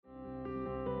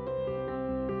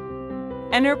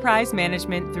Enterprise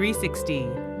Management 360,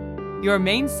 your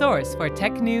main source for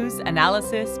tech news,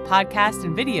 analysis, podcasts,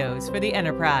 and videos for the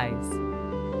enterprise.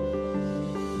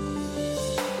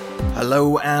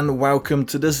 Hello and welcome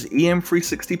to this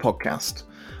EM360 podcast.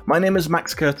 My name is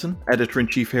Max Curtin,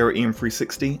 Editor-in-Chief here at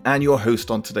EM360 and your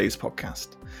host on today's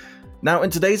podcast. Now, in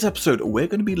today's episode, we're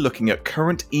going to be looking at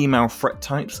current email threat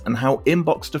types and how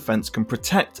inbox defense can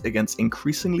protect against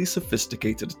increasingly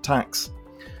sophisticated attacks.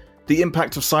 The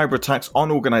impact of cyber attacks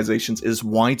on organizations is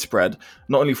widespread,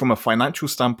 not only from a financial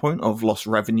standpoint of lost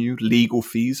revenue, legal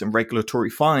fees, and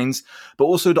regulatory fines, but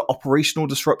also the operational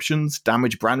disruptions,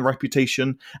 damaged brand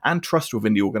reputation, and trust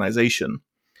within the organization.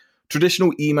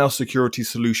 Traditional email security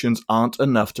solutions aren't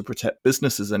enough to protect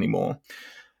businesses anymore.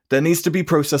 There needs to be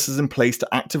processes in place to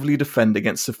actively defend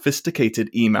against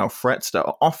sophisticated email threats that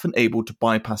are often able to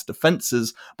bypass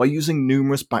defenses by using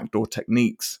numerous backdoor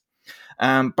techniques.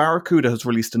 And Barracuda has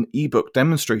released an ebook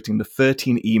demonstrating the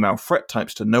 13 email threat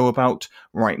types to know about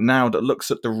right now that looks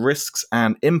at the risks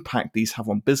and impact these have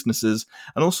on businesses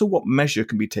and also what measure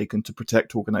can be taken to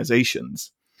protect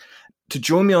organizations. To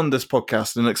join me on this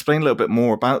podcast and explain a little bit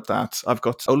more about that, I've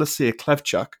got Olesya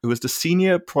Klevchuk, who is the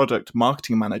Senior Product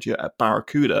Marketing Manager at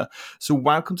Barracuda. So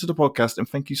welcome to the podcast and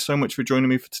thank you so much for joining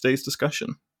me for today's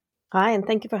discussion. Hi, and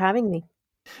thank you for having me.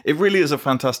 It really is a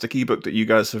fantastic ebook that you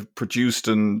guys have produced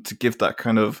and to give that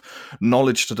kind of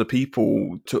knowledge to the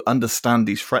people to understand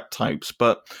these threat types.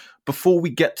 But before we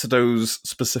get to those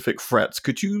specific threats,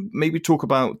 could you maybe talk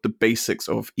about the basics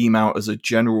of email as a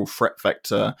general threat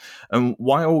vector and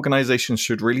why organizations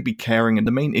should really be caring and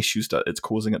the main issues that it's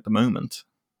causing at the moment?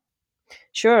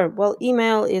 Sure. Well,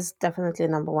 email is definitely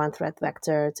the number one threat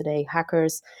vector today.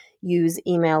 Hackers use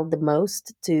email the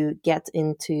most to get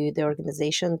into the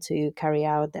organization to carry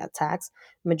out the attacks.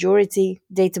 Majority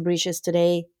data breaches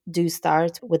today do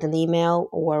start with an email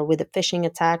or with a phishing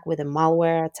attack, with a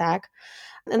malware attack.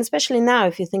 And especially now,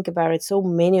 if you think about it, so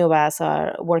many of us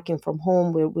are working from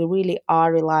home. We really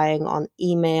are relying on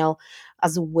email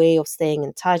as a way of staying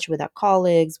in touch with our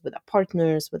colleagues, with our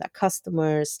partners, with our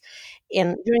customers.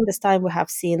 And during this time, we have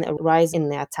seen a rise in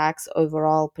the attacks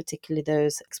overall, particularly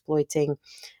those exploiting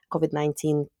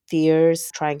COVID-19 fears,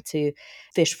 trying to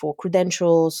fish for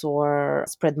credentials or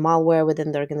spread malware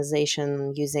within the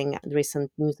organization using the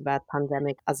recent news about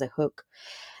pandemic as a hook.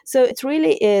 So it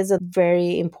really is a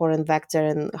very important vector,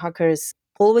 and hackers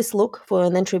always look for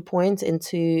an entry point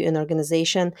into an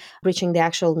organization. Reaching the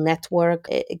actual network,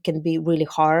 it can be really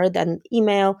hard, and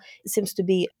email seems to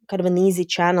be kind of an easy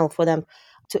channel for them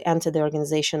to enter the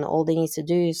organization. All they need to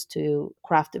do is to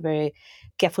craft a very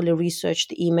carefully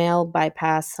researched email,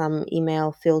 bypass some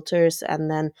email filters, and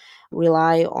then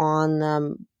rely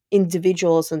on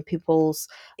individuals and people's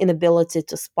inability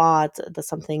to spot that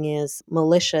something is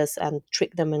malicious and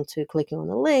trick them into clicking on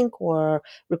a link or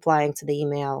replying to the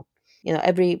email. You know,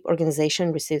 every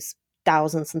organization receives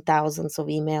thousands and thousands of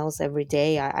emails every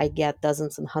day. I get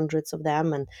dozens and hundreds of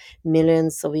them, and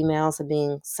millions of emails are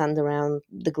being sent around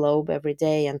the globe every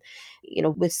day. And, you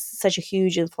know, with such a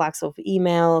huge influx of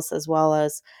emails, as well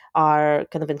as our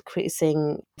kind of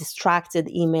increasing distracted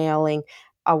emailing,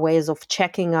 our ways of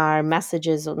checking our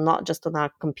messages, not just on our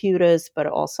computers, but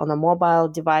also on our mobile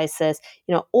devices.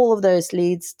 You know, all of those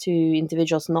leads to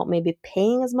individuals not maybe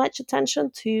paying as much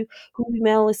attention to who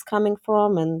email is coming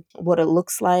from and what it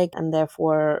looks like. And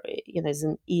therefore, you know, is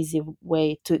an easy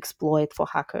way to exploit for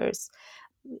hackers.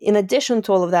 In addition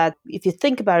to all of that, if you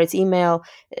think about it, email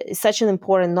is such an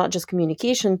important, not just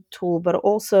communication tool, but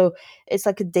also it's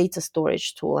like a data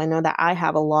storage tool. I know that I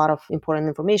have a lot of important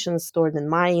information stored in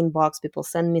my inbox. People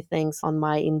send me things on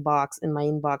my inbox,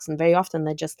 and very often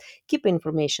I just keep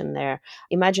information there.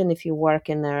 Imagine if you work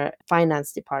in a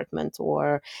finance department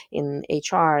or in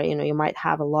HR, you know, you might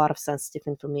have a lot of sensitive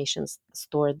information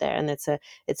stored there, and it's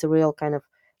a real kind of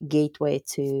gateway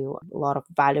to a lot of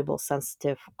valuable,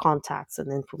 sensitive contacts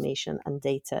and information and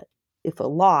data. If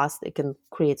lost, it can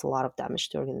create a lot of damage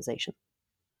to the organization.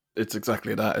 It's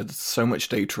exactly that. It's so much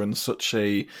data and such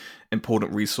a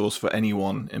important resource for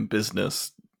anyone in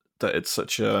business that it's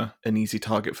such an easy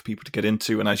target for people to get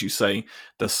into. And as you say,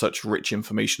 there's such rich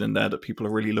information in there that people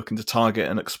are really looking to target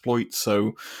and exploit.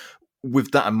 So with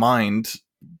that in mind,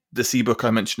 this ebook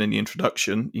I mentioned in the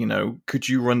introduction, you know, could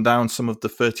you run down some of the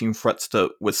 13 threats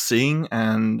that we're seeing?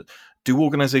 And do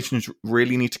organizations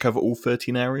really need to cover all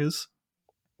 13 areas?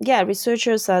 Yeah,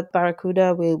 researchers at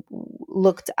Barracuda, we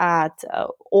looked at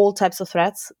all types of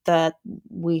threats that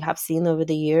we have seen over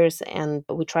the years, and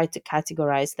we tried to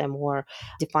categorize them or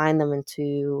define them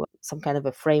into some kind of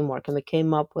a framework. And we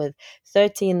came up with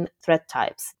 13 threat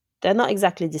types. they're not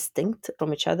exactly distinct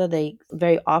from each other. They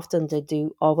very often they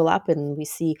do overlap, and we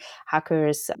see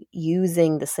hackers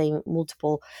using the same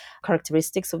multiple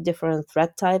characteristics of different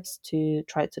threat types to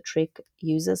try to trick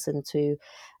users into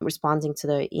responding to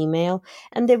their email.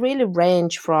 And they really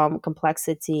range from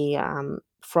complexity,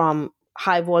 from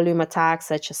high volume attacks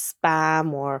such as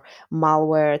spam or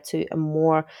malware to a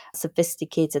more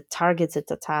sophisticated targeted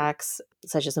attacks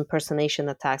such as impersonation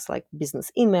attacks like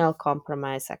business email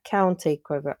compromise, account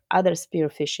takeover, other spear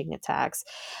phishing attacks.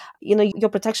 Your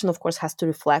protection, of course, has to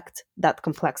reflect that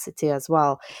complexity as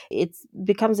well. It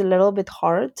becomes a little bit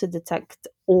hard to detect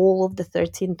all of the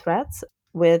 13 threats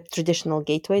with traditional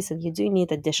gateways, and you do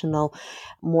need additional,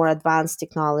 more advanced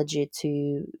technology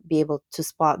to be able to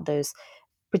spot those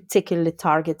particularly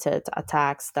targeted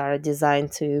attacks that are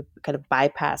designed to kind of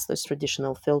bypass those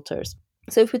traditional filters.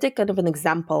 So if we take kind of an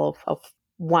example of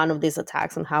one of these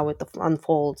attacks and how it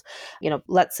unfolds,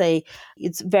 let's say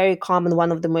it's very common.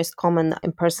 One of the most common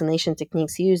impersonation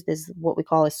techniques used is what we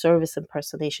call a service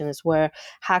impersonation, is where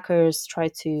hackers try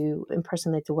to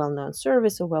impersonate a well-known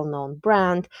service or well-known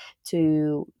brand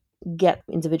to get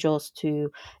individuals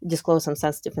to disclose some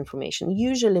sensitive information.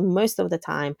 Usually, most of the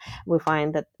time, we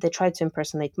find that they try to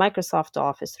impersonate Microsoft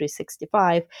Office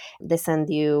 365. They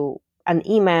send you an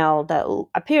email that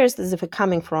appears as if it's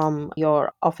coming from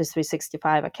your Office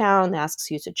 365 account, asks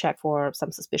you to check for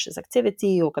some suspicious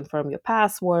activity or confirm your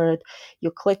password. You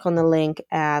click on the link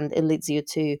and it leads you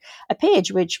to a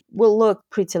page which will look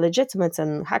pretty legitimate,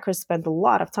 and hackers spend a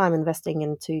lot of time investing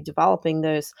into developing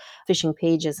those phishing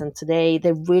pages, and today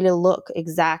they really look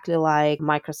exactly like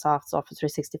Microsoft's Office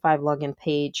 365 login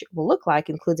page will look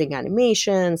like, including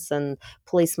animations and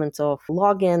placement of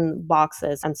login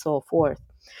boxes and so forth.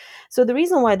 So the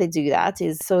reason why they do that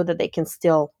is so that they can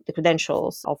steal the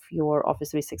credentials of your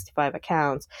Office 365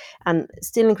 accounts. And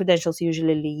stealing credentials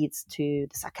usually leads to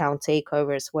this account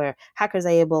takeovers where hackers are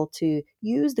able to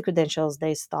use the credentials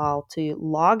they stole to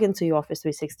log into your Office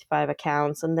 365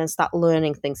 accounts and then start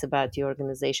learning things about your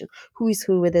organization, who is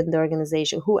who within the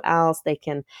organization, who else they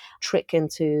can trick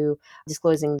into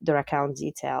disclosing their account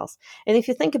details. And if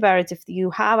you think about it, if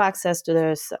you have access to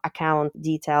those account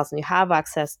details and you have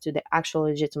access to the actual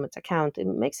legitimate account, it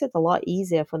makes it a lot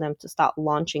easier for them to start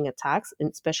launching attacks,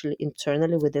 especially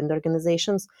internally within the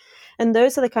organizations. And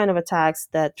those are the kind of attacks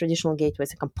that traditional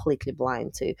gateways are completely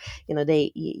blind to.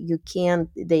 They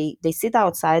sit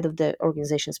outside of the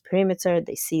organization's perimeter,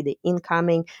 they see the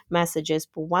incoming messages,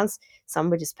 but once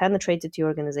somebody's penetrated your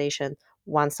organization,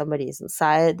 once somebody is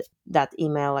inside that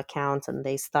email account and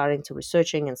they starting to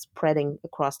researching and spreading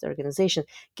across the organization,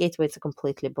 gateways are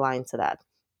completely blind to that.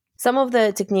 Some of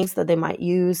the techniques that they might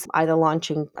use, either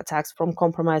launching attacks from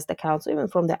compromised accounts or even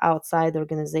from the outside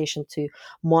organization to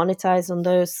monetize on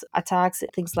those attacks,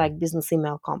 things like business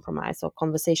email compromise or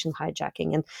conversation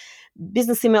hijacking. And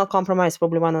business email compromise is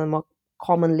probably one of the more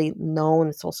commonly known.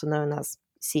 It's also known as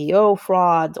CEO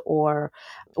fraud or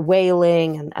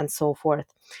whaling and so forth.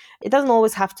 It doesn't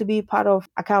always have to be part of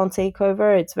account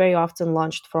takeover. It's very often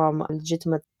launched from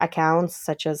legitimate accounts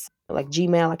such as like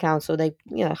Gmail accounts. So they,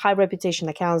 high reputation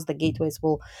accounts, the gateways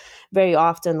will very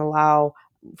often allow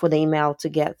for the email to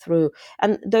get through.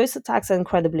 And those attacks are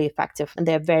incredibly effective and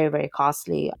they're very, very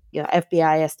costly.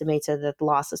 FBI estimated that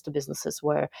losses to businesses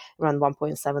were around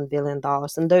 $1.7 billion.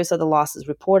 And those are the losses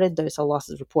reported. Those are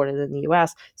losses reported in the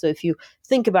US. So if you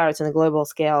think about it on a global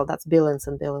scale, that's billions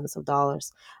and billions of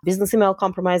dollars. Business email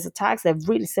compromise attacks, they're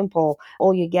really simple.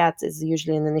 All you get is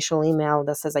usually an initial email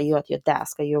that says, are you at your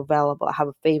desk? Are you available? I have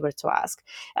a favor to ask.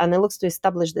 And it looks to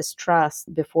establish this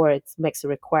trust before it makes a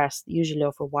request, usually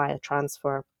of a wire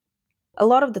transfer. A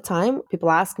lot of the time,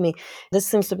 people ask me, this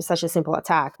seems to be such a simple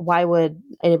attack. Why would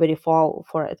anybody fall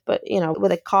for it? But,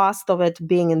 with the cost of it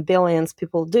being in billions,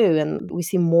 people do. And we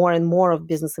see more and more of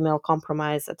business email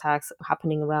compromise attacks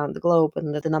happening around the globe,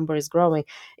 and the number is growing.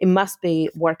 It must be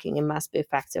working. It must be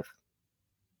effective.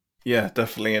 Yeah,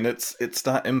 definitely. And it's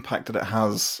that impact that it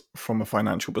has from a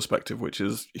financial perspective, which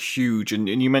is huge. And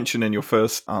you mentioned in your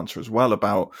first answer as well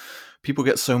about people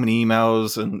get so many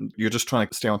emails and you're just trying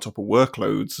to stay on top of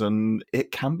workloads. And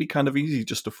it can be kind of easy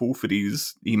just to fall for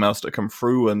these emails that come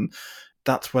through. And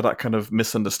that's where that kind of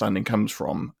misunderstanding comes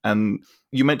from. And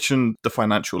you mentioned the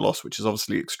financial loss, which is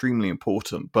obviously extremely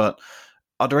important. But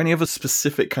are there any other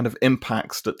specific kind of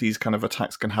impacts that these kind of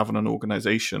attacks can have on an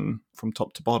organization from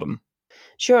top to bottom?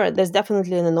 Sure, there's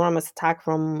definitely an enormous attack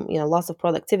from loss of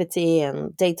productivity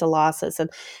and data losses, and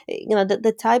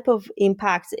the type of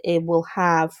impact it will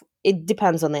have. It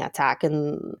depends on the attack,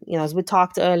 and as we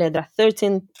talked earlier, there are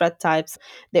 13 threat types.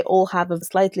 They all have a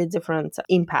slightly different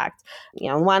impact.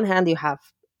 On one hand, you have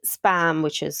spam,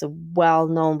 which is a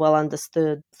well-known,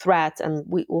 well-understood threat, and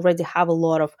we already have a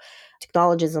lot of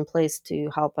technologies in place to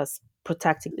help us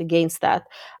protect against that.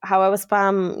 However,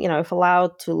 spam, if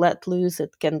allowed to let loose,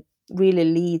 it can really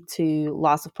lead to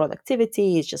loss of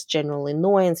productivity. It's just general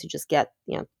annoyance. You just get,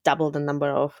 double the number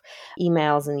of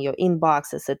emails in your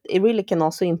inboxes. It really can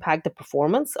also impact the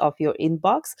performance of your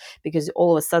inbox, because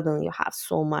all of a sudden you have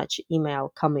so much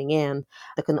email coming in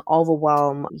that can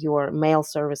overwhelm your mail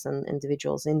service and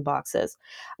individuals' inboxes.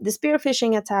 The spear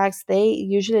phishing attacks, they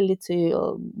usually lead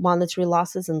to monetary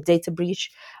losses and data breach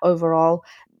overall.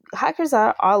 Hackers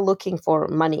are looking for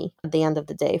money at the end of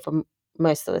the day, for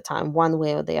most of the time, one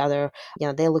way or the other.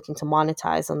 They're looking to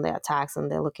monetize on their attacks, and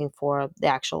they're looking for the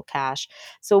actual cash.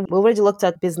 So we already looked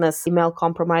at business email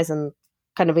compromise and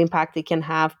kind of impact it can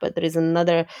have, but there is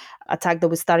another attack that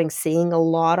we're starting seeing a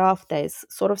lot of that is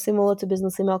sort of similar to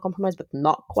business email compromise, but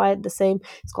not quite the same.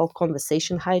 It's called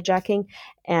conversation hijacking.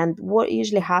 And what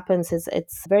usually happens is,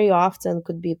 it's very often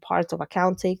could be part of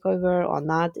account takeover or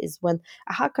not, is when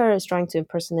a hacker is trying to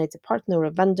impersonate a partner or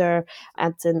a vendor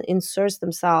and then inserts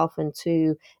themselves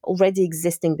into already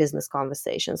existing business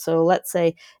conversations. So let's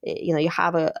say, you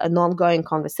have an ongoing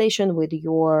conversation with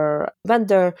your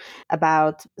vendor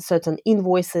about certain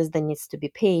invoices that needs to be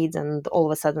paid, and all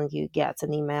of a sudden you get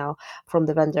an email from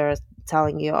the vendor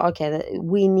telling you, okay,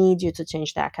 we need you to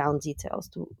change the account details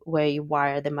to where you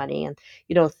wire the money, and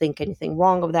you don't think anything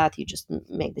wrong of that. You just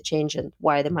make the change and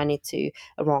wire the money to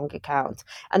a wrong account.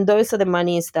 And those are the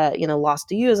monies that, lost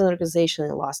to you as an organization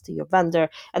and lost to your vendor.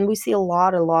 And we see a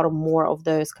lot of more of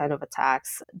those kind of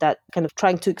attacks that kind of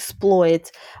trying to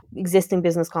exploit existing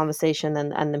business conversation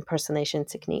and impersonation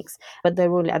techniques. But they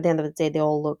really, at the end of the day, they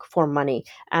all look for money.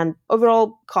 And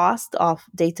overall cost of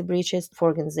data breaches for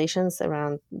organizations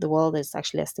around the world is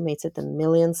actually estimated in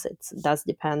millions. It does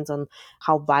depend on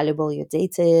how valuable your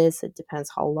data is. It depends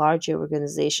how large your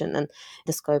organization and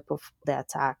the scope of the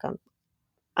attack.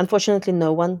 Unfortunately,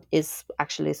 no one is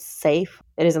actually safe.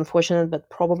 It is unfortunate, but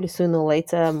probably sooner or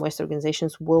later, most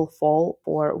organizations will fall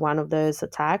for one of those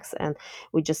attacks. And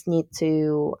we just need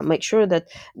to make sure that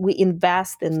we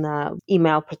invest in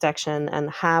email protection and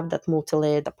have that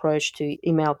multi-layered approach to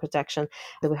email protection,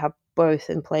 that we have both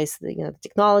in place, the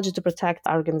technology to protect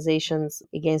our organizations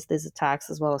against these attacks,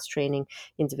 as well as training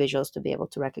individuals to be able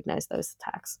to recognize those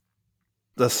attacks.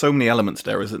 There's so many elements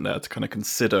there, isn't there, to kind of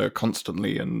consider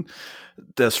constantly, and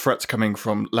there's threats coming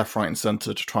from left, right, and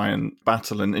center to try and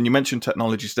battle. And you mentioned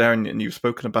technologies there, and you've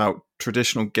spoken about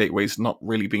traditional gateways not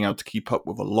really being able to keep up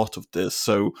with a lot of this.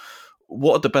 So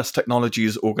what are the best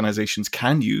technologies organizations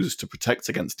can use to protect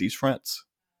against these threats?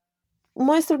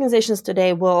 Most organizations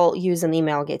today will use an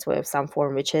email gateway of some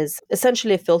form, which is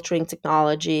essentially a filtering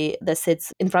technology that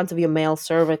sits in front of your mail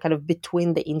server, kind of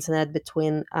between the internet,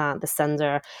 between the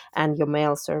sender and your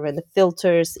mail server, and it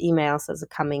filters emails as they're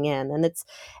coming in.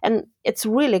 And it's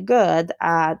really good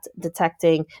at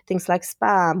detecting things like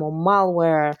spam or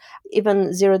malware,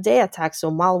 even zero-day attacks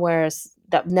or malwares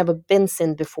that have never been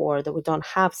seen before, that we don't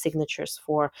have signatures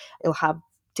for. It'll have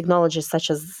technologies such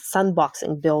as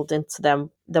sandboxing built into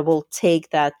them that will take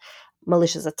that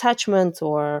malicious attachment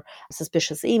or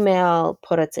suspicious email,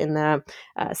 put it in a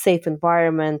safe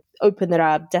environment, open it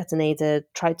up, detonate it,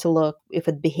 try to look if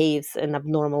it behaves in an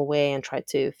abnormal way, and try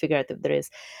to figure out if there is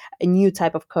a new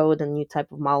type of code, a new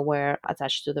type of malware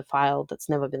attached to the file that's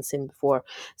never been seen before.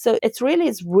 So it's really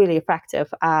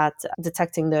effective at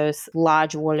detecting those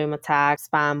large volume attacks,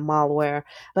 spam, malware.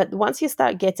 But once you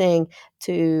start getting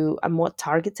to a more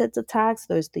targeted attacks,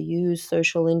 those that use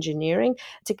social engineering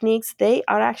techniques, they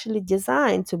are actually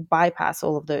designed to bypass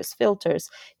all of those filters.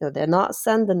 They're not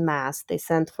sent en masse. They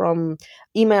send from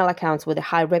email accounts with a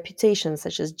high reputation,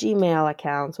 such as Gmail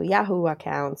accounts or Yahoo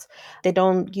accounts. They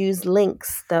don't use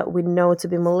links that we know to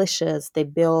be malicious. They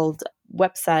build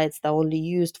websites that are only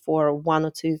used for one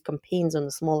or two campaigns on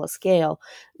a smaller scale.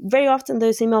 Very often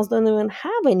those emails don't even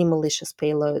have any malicious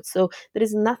payloads. So there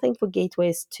is nothing for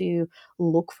gateways to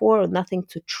look for, or nothing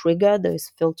to trigger those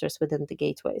filters within the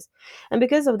gateways. And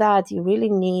because of that, you really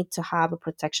need to have a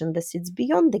protection that sits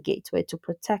beyond the gateway to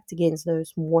protect against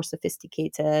those more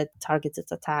sophisticated targeted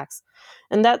attacks.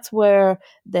 And that's where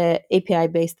the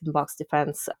API-based inbox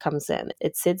defense comes in.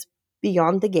 It sits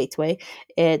beyond the gateway.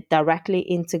 It directly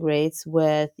integrates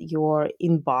with your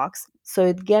inbox. So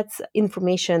it gets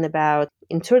information about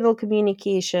internal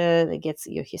communication, it gets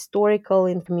your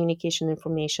historical communication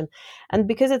information. And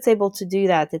because it's able to do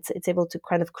that, it's able to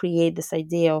kind of create this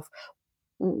idea of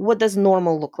what does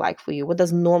normal look like for you? What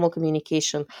does normal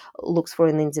communication looks for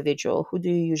an individual? Who do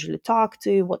you usually talk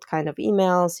to? What kind of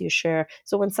emails you share?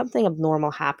 So when something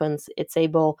abnormal happens, it's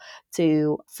able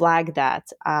to flag that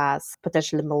as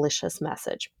potentially malicious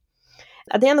message.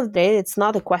 At the end of the day, it's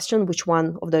not a question which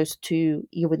one of those two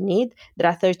you would need. There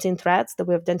are 13 threats that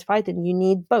we have identified, and you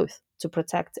need both to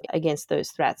protect against those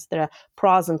threats. There are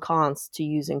pros and cons to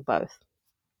using both.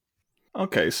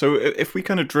 Okay, so if we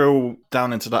kind of drill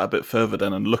down into that a bit further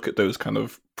then and look at those kind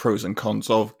of pros and cons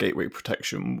of gateway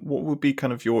protection, what would be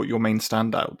kind of your main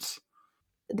standouts?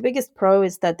 The biggest pro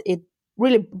is that it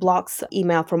really blocks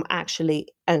email from actually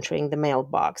entering the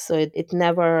mailbox. So it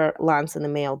never lands in the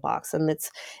mailbox. And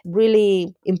it's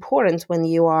really important when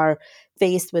you are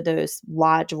faced with those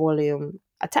large volume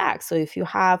attacks. So if you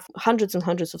have hundreds and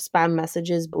hundreds of spam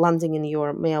messages landing in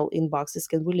your mail inbox, this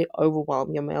can really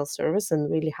overwhelm your mail service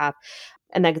and really have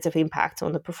a negative impact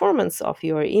on the performance of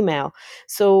your email.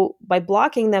 So by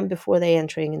blocking them before they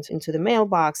entering into the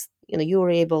mailbox, you are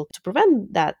able to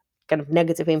prevent that kind of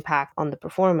negative impact on the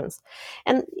performance.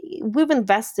 And we've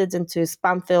invested into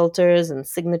spam filters and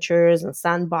signatures and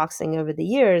sandboxing over the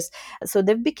years. So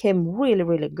they've become really,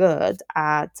 really good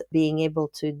at being able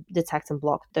to detect and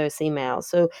block those emails.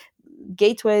 So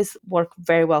gateways work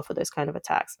very well for those kind of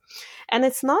attacks. And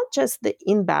it's not just the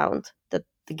inbound that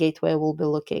the gateway will be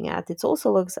looking at. It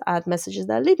also looks at messages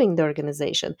that are leaving the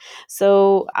organization.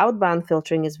 So outbound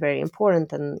filtering is very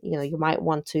important, and you might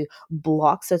want to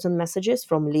block certain messages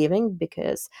from leaving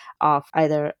because of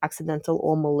either accidental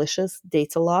or malicious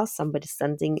data loss, somebody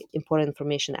sending important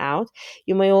information out.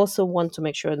 You may also want to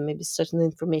make sure that maybe certain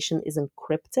information is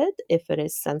encrypted if it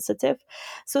is sensitive.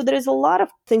 So there is a lot of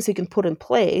things you can put in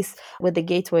place with the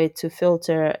gateway to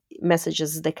filter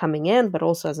messages as they're coming in, but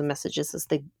also as messages as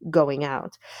they're going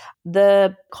out.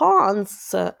 The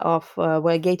cons of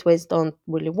where gateways don't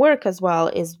really work as well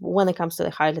is when it comes to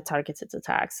the highly targeted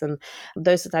attacks. And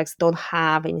those attacks don't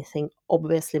have anything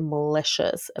obviously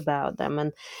malicious about them.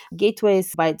 And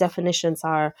gateways, by definitions,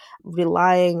 are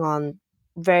relying on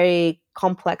very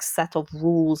complex set of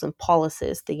rules and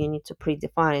policies that you need to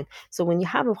predefine. So when you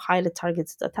have a highly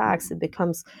targeted attacks, it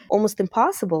becomes almost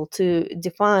impossible to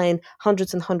define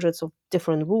hundreds and hundreds of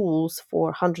different rules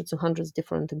for hundreds and hundreds of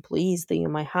different employees that you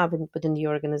might have within the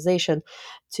organization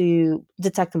to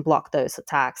detect and block those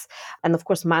attacks. And of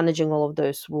course, managing all of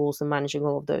those rules and managing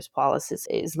all of those policies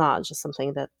is not just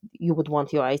something that you would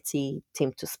want your IT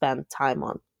team to spend time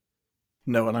on.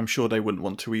 No, and I'm sure they wouldn't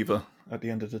want to either at the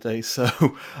end of the day. So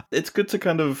it's good to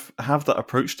kind of have that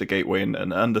approach to gateway and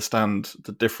understand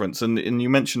the difference. And you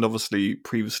mentioned obviously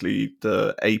previously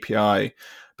the API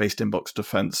based inbox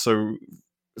defense. So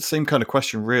same kind of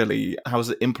question really. How is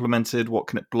it implemented? What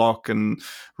can it block? And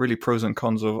really pros and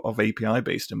cons of API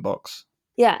based inbox.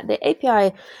 Yeah, the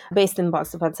API based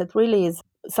inbox defense, it really is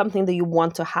something that you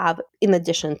want to have in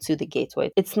addition to the gateway.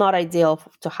 It's not ideal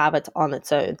to have it on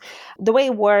its own. The way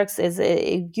it works is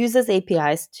it uses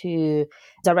APIs to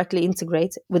directly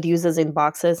integrate with users'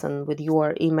 inboxes and with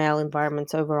your email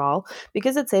environment overall,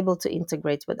 because it's able to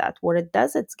integrate with that. What it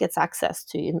does, it gets access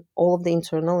to all of the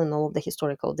internal and all of the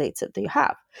historical data that you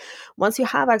have. Once you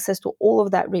have access to all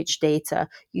of that rich data,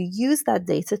 you use that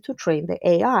data to train the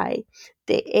AI.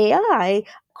 The AI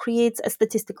creates a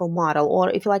statistical model, or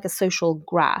if you like, a social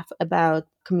graph about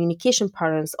communication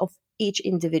patterns of each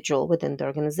individual within the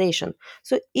organization.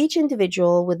 So each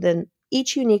individual within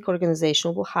each unique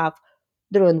organization will have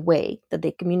their own way that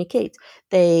they communicate.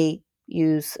 They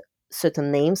use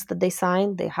certain names that they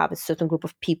sign. They have a certain group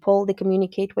of people they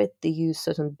communicate with. They use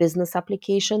certain business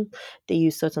application. They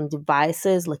use certain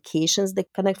devices, locations they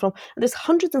connect from. And there's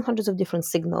hundreds and hundreds of different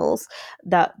signals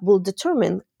that will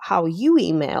determine how you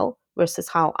email versus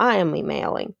how I am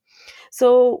emailing.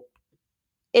 So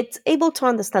it's able to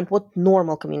understand what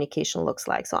normal communication looks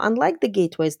like. So unlike the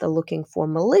gateways that are looking for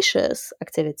malicious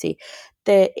activity,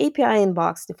 the API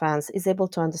inbox defense is able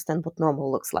to understand what normal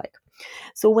looks like.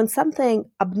 So when something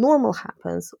abnormal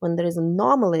happens, when there is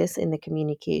anomalies in the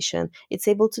communication, it's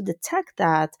able to detect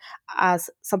that as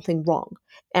something wrong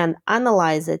and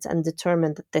analyze it and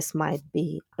determine that this might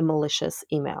be a malicious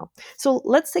email. So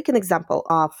let's take an example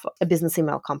of a business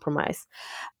email compromise.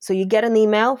 So you get an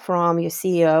email from your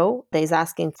CEO that is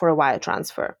asking for a wire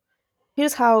transfer.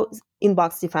 Here's how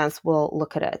inbox defense will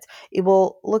look at it. It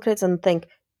will look at it and think,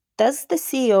 does the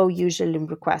CEO usually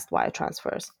request wire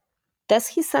transfers? Does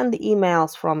he send the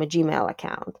emails from a Gmail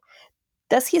account?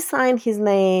 Does he sign his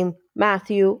name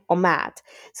Matthew, or Matt.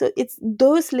 So it's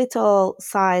those little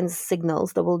signs,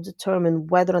 signals that will determine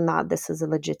whether or not this is a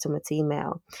legitimate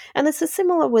email. And this is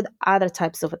similar with other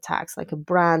types of attacks, like a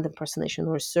brand impersonation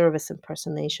or service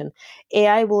impersonation.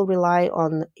 AI will rely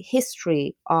on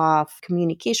history of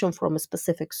communication from a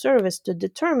specific service to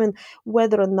determine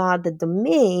whether or not the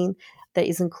domain that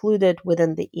is included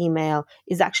within the email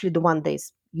is actually the one that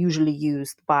is usually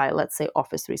used by, let's say,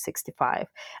 Office 365.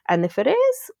 And if it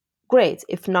is, great.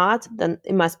 If not, then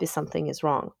it must be something is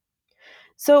wrong.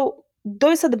 So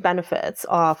those are the benefits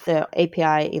of the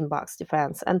API inbox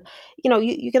defense. And,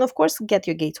 you can, of course, get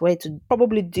your gateway to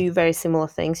probably do very similar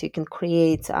things. You can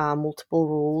create multiple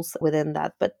rules within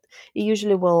that, but it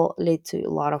usually will lead to a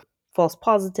lot of false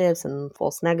positives and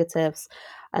false negatives.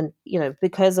 And,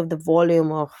 because of the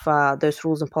volume of those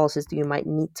rules and policies that you might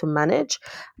need to manage,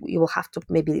 you will have to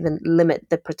maybe even limit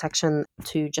the protection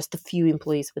to just a few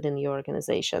employees within your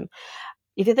organization.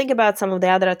 If you think about some of the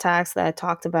other attacks that I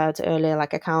talked about earlier,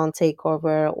 like account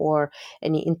takeover or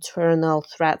any internal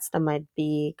threats that might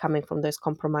be coming from those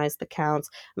compromised accounts,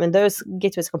 I mean, those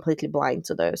gateways are completely blind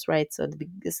to those, right? So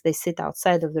because they sit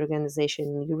outside of the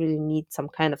organization, you really need some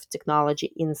kind of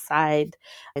technology inside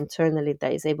internally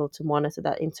that is able to monitor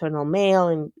that internal mail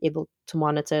and able to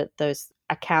monitor those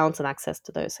accounts and access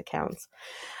to those accounts.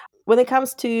 When it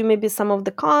comes to maybe some of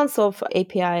the cons of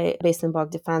API-based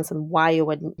inbox defense and why you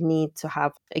would need to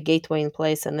have a gateway in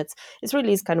place, and it's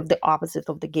really is kind of the opposite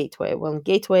of the gateway. When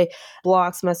gateway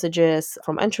blocks messages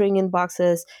from entering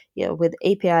inboxes, with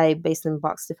API-based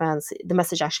inbox defense, the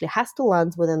message actually has to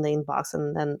land within the inbox,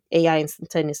 and then AI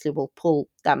instantaneously will pull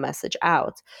that message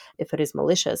out if it is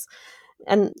malicious.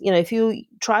 And if you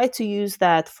try to use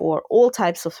that for all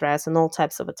types of threats and all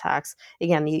types of attacks,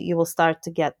 again, you will start to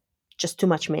get just too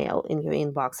much mail in your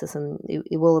inboxes, and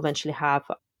it will eventually have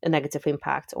a negative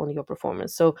impact on your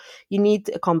performance. So you need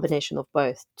a combination of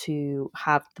both to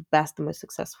have the best and most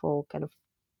successful kind of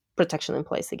protection in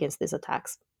place against these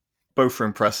attacks. Both are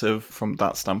impressive from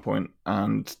that standpoint,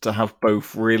 and to have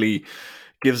both really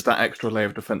gives that extra layer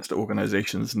of defense that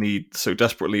organizations need so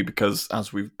desperately, because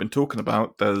as we've been talking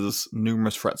about, there's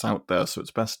numerous threats out there. So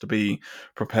it's best to be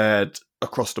prepared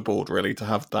across the board, really, to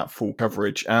have that full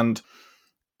coverage. And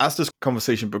as this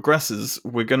conversation progresses,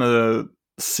 we're going to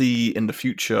see in the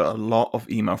future a lot of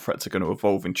email threats are going to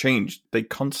evolve and change. They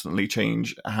constantly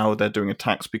change how they're doing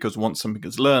attacks, because once something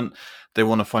is learned, they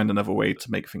want to find another way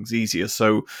to make things easier.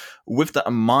 So with that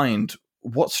in mind,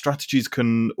 what strategies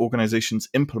can organizations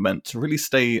implement to really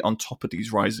stay on top of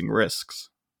these rising risks?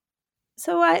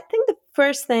 So I think the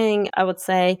first thing I would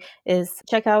say is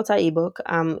check out our ebook.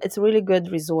 It's a really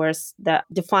good resource that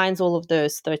defines all of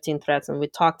those 13 threats. And we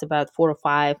talked about 4 or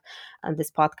 5 on this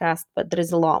podcast, but there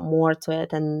is a lot more to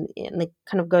it. And it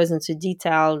kind of goes into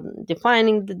detail,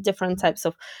 defining the different types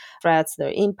of threats,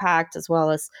 their impact, as well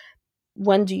as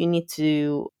when do you need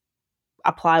to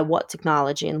apply what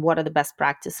technology and what are the best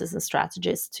practices and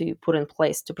strategies to put in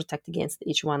place to protect against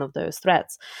each one of those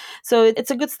threats. So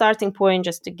it's a good starting point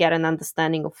just to get an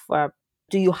understanding of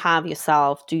do you have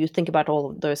yourself, do you think about all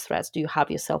of those threats, do you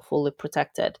have yourself fully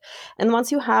protected? And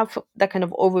once you have that kind of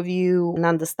overview and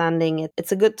understanding,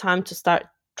 it's a good time to start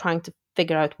trying to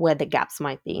figure out where the gaps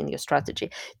might be in your strategy.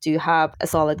 Do you have a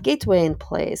solid gateway in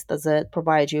place? Does it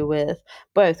provide you with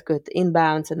both good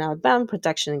inbound and outbound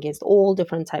protection against all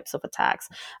different types of attacks?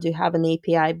 Do you have an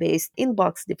API-based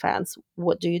inbox defense?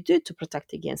 What do you do to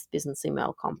protect against business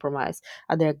email compromise?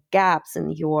 Are there gaps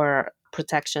in your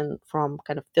protection from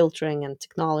kind of filtering and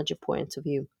technology point of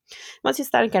view? Once you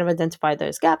start to kind of identify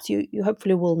those gaps, you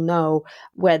hopefully will know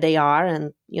where they are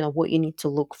and what you need to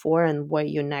look for and where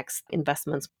your next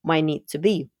investments might need to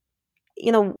be.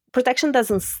 Protection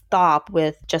doesn't stop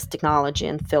with just technology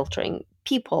and filtering.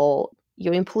 People,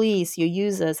 your employees, your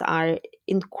users are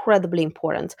incredibly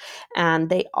important, and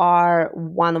they are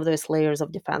one of those layers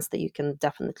of defense that you can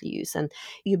definitely use. And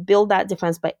you build that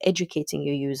defense by educating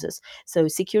your users. So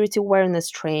security awareness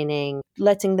training,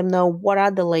 letting them know what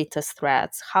are the latest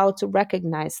threats, how to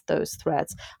recognize those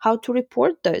threats, how to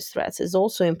report those threats is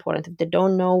also important. If they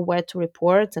don't know where to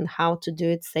report and how to do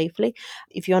it safely,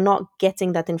 if you're not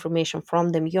getting that information from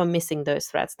them, you're missing those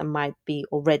threats that might be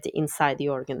already inside the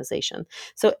organization.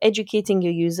 So educating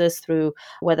your users through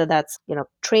whether that's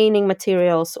training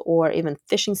materials or even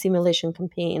phishing simulation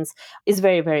campaigns is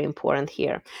very, very important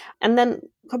here. And then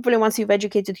hopefully once you've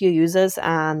educated your users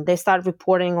and they start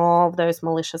reporting all of those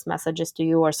malicious messages to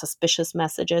you or suspicious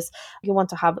messages, you want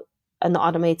to have an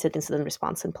automated incident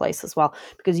response in place as well,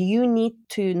 because you need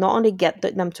to not only get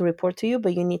them to report to you,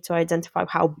 but you need to identify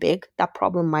how big that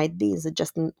problem might be. Is it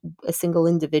just a single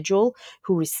individual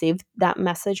who received that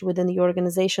message within the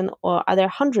organization, or are there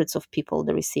hundreds of people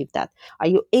that received that? Are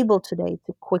you able today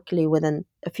to quickly, within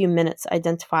a few minutes,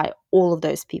 identify all of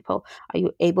those people? Are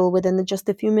you able within just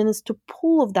a few minutes to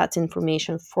pull of that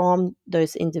information from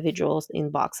those individuals'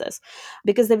 inboxes?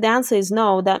 Because if the answer is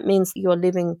no, that means you're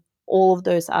leaving all of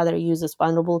those other users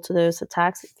vulnerable to those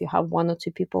attacks. If you have one or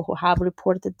two people who have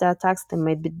reported the attacks, there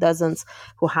might be dozens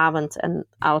who haven't, and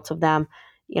out of them,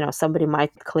 somebody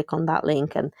might click on that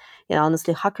link. And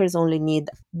honestly, hackers only need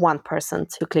one person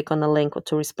to click on the link or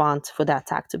to respond for the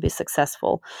attack to be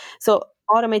successful. So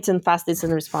automating fast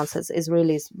incident responses is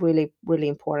really, really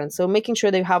important. So making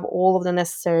sure that you have all of the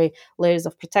necessary layers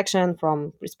of protection,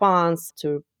 from response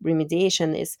to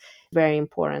remediation, is very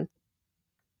important.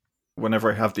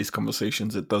 Whenever I have these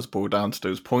conversations, it does boil down to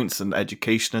those points, and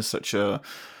education is such a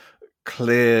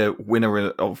clear winner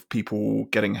of people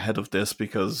getting ahead of this,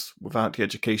 because without the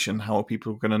education, how are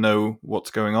people going to know what's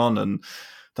going on? And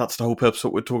that's the whole purpose of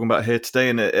what we're talking about here today.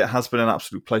 And it has been an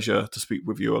absolute pleasure to speak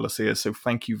with you, Alicia. So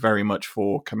thank you very much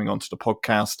for coming onto the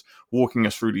podcast, walking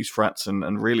us through these threats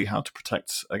and really how to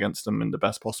protect against them in the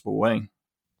best possible way.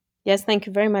 Yes, thank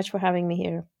you very much for having me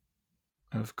here.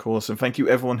 Of course. And thank you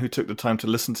everyone who took the time to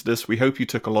listen to this. We hope you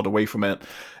took a lot away from it.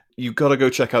 You've got to go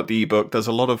check out the ebook. There's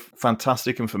a lot of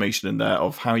fantastic information in there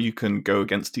of how you can go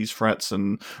against these threats,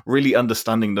 and really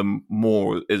understanding them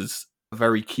more is a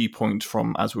very key point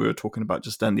from, as we were talking about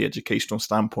just then, the educational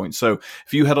standpoint. So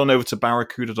if you head on over to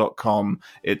barracuda.com,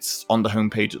 it's on the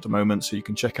homepage at the moment, so you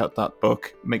can check out that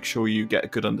book. Make sure you get a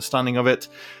good understanding of it.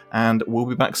 And we'll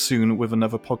be back soon with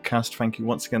another podcast. Thank you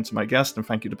once again to my guest, and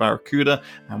thank you to Barracuda,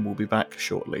 and we'll be back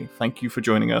shortly. Thank you for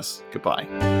joining us. Goodbye.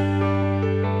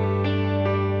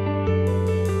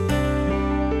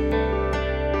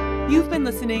 You've been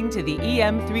listening to the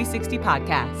EM360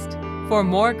 podcast. For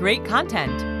more great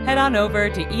content, head on over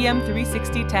to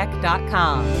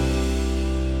em360tech.com.